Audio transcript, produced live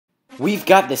We've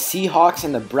got the Seahawks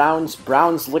and the Browns.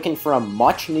 Browns looking for a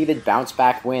much-needed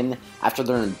bounce-back win after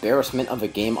their embarrassment of a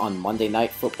game on Monday Night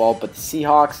Football. But the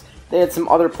Seahawks, they had some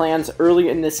other plans early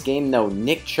in this game, though.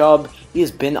 Nick Chubb, he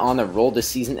has been on a roll this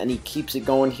season, and he keeps it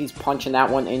going. He's punching that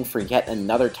one in for yet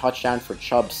another touchdown for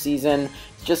Chubb's season.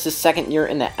 It's just his second year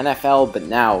in the NFL, but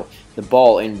now the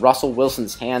ball in Russell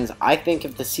Wilson's hands. I think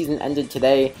if the season ended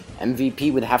today,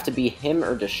 MVP would have to be him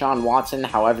or Deshaun Watson,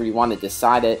 however you want to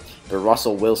decide it. But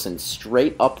Russell Wilson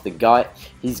straight up the gut.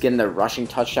 He's getting the rushing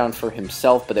touchdown for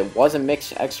himself, but it was a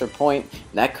mixed extra point.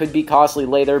 That could be costly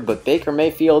later, but Baker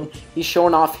Mayfield, he's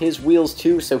showing off his wheels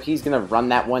too, so he's going to run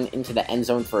that one into the end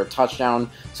zone for a touchdown.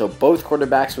 So both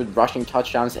quarterbacks with rushing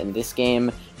touchdowns in this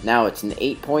game. Now it's an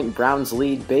 8-point Browns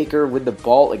lead. Baker with the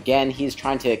ball again. He's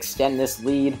trying to extend this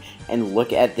lead. And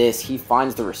look at this. He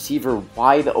finds the receiver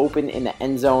wide open in the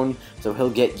end zone. So he'll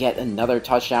get yet another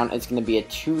touchdown. It's going to be a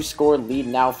 2-score lead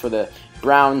now for the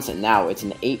Browns, and now it's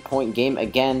an 8-point game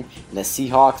again. And the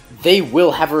Seahawks, they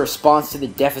will have a response to the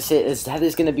deficit, as that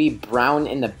is going to be Brown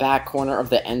in the back corner of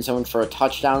the end zone for a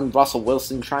touchdown. Russell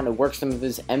Wilson trying to work some of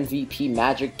his MVP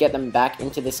magic, get them back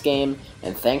into this game,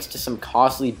 and thanks to some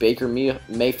costly Baker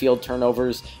Mayfield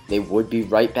turnovers, they would be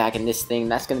right back in this thing.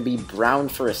 That's going to be Brown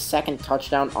for a second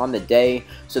touchdown on the day.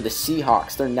 So the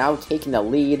Seahawks, they're now taking the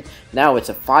lead. Now it's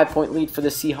a 5-point lead for the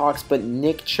Seahawks, but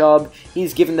Nick Chubb,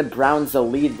 he's giving the Browns the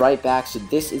lead right back. So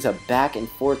this is a back and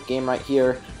forth game right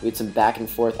here. We had some back and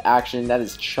forth action. That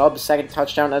is Chubb's second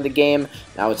touchdown of the game.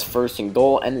 Now it's 1st and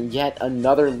goal, and yet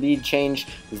another lead change.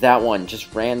 That one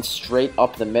just ran straight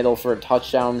up the middle for a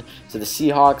touchdown. So the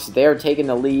Seahawks, they're taking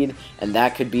the lead, and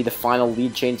that could be the final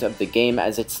lead change of the game,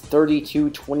 as it's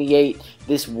 32-28.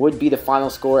 This would be the final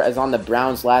score, as on the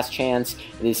Browns' last chance,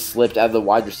 it is slipped out of the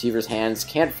wide receiver's hands.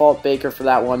 Can't fault Baker for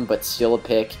that one, but still a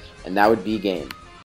pick, and that would be game.